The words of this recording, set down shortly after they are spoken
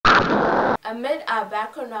Amid a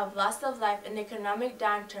background of loss of life and economic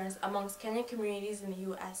downturns amongst Kenyan communities in the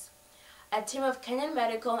U.S., a team of Kenyan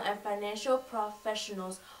medical and financial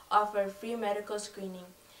professionals offered free medical screening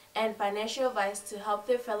and financial advice to help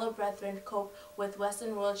their fellow brethren cope with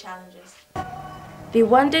Western world challenges. The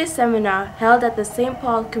one-day seminar held at the St.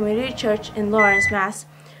 Paul Community Church in Lawrence, Mass.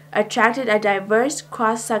 Attracted a diverse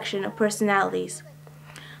cross-section of personalities.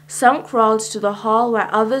 Some crawled to the hall while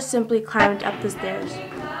others simply climbed up the stairs.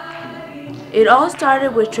 It all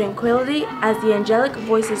started with tranquility as the angelic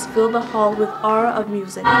voices filled the hall with aura of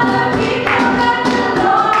music.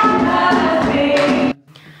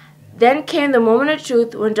 Then came the moment of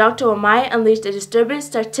truth when Dr. Omai unleashed the disturbing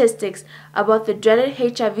statistics about the dreaded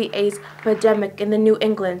HIV/AIDS pandemic in the New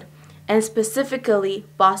England, and specifically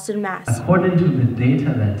Boston, Mass. According to the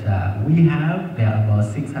data that we have, there are about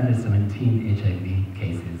 617 HIV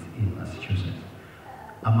cases in Massachusetts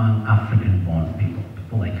among African-born people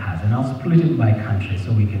like us. And I'll split it by country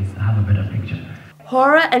so we can have a better picture.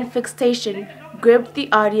 Horror and fixation gripped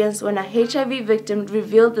the audience when a HIV victim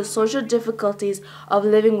revealed the social difficulties of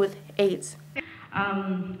living with AIDS.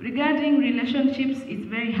 Regarding relationships, it's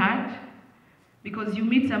very hard because you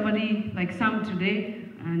meet somebody like Sam today,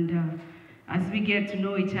 and as we get to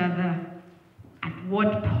know each other, at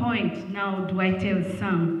what point now do I tell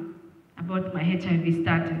Sam about my HIV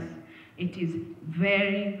status? It is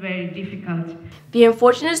very, very difficult. The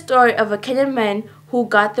unfortunate story of a Kenyan man who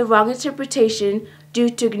got the wrong interpretation due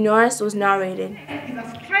to ignorance was narrated. It's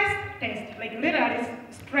a stress test, like literally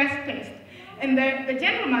stress test. And the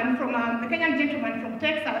gentleman from the Kenyan gentleman from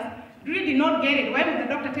Texas really did not get it. Why would the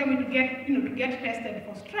doctor tell me to get tested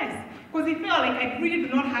for stress? Because he felt like I really do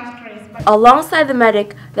not have stress. But alongside the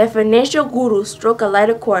medic, the financial guru struck a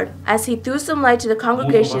lighter chord as he threw some light to the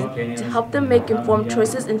congregation to help them make informed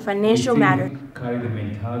choices in financial matters. Carry the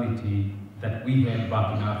mentality that we had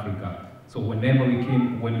back in Africa. So when we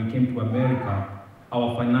came to America,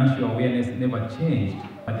 our financial awareness never changed,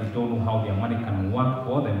 but they don't know how their money can work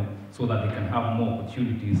for them so that they can have more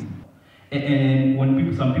opportunities. And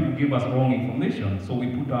when some people give us wrong information, so we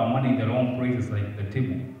put our money in the wrong places like the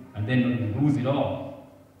table, and then we lose it all.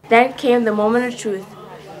 Then came the moment of truth,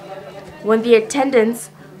 when the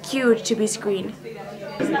attendants queued to be screened.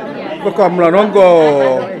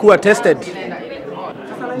 Kuwa tested,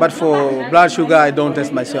 but for blood sugar I don't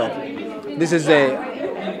test myself. This is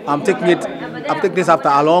I'm taking this after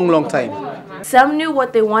a long time. Some knew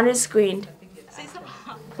what they wanted screened,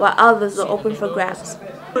 while others were open for grabs.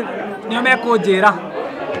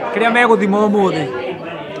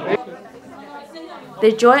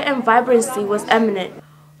 The joy and vibrancy was eminent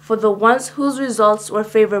for the ones whose results were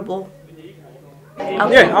favorable.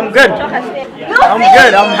 Yeah, I'm good.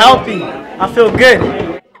 I'm healthy. I feel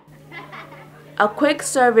good. A quick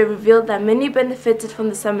survey revealed that many benefited from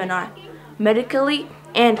the seminar, medically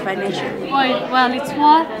and financially. Well, it's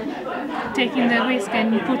worth taking the risk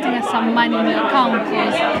and putting some money in your account,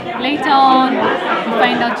 because later on you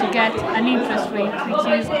find out you get an interest rate which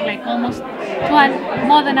is like almost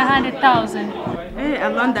more than 100,000.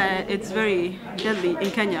 I've learned that it's very deadly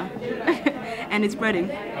in Kenya and it's spreading.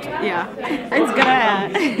 Yeah, it's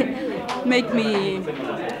gonna make me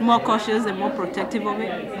more cautious and more protective of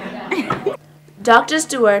it. Dr.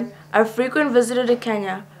 Stewart, a frequent visitor to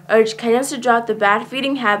Kenya, urged Kenyans to drop the bad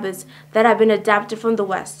feeding habits that have been adapted from the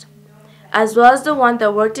West, as well as the one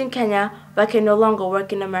that worked in Kenya but can no longer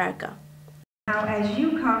work in America. Now, as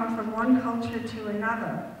you come from one culture to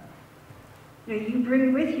another, you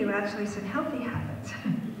bring with you actually some healthy habits.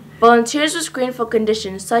 Volunteers were screened for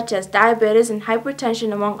conditions such as diabetes and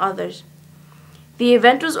hypertension, among others. The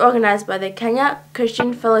event was organized by the Kenya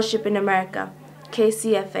Christian Fellowship in America,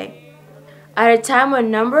 KCFA. At a time when a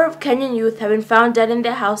number of Kenyan youth have been found dead in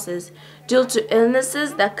their houses due to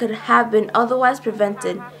illnesses that could have been otherwise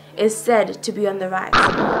prevented, is said to be on the rise.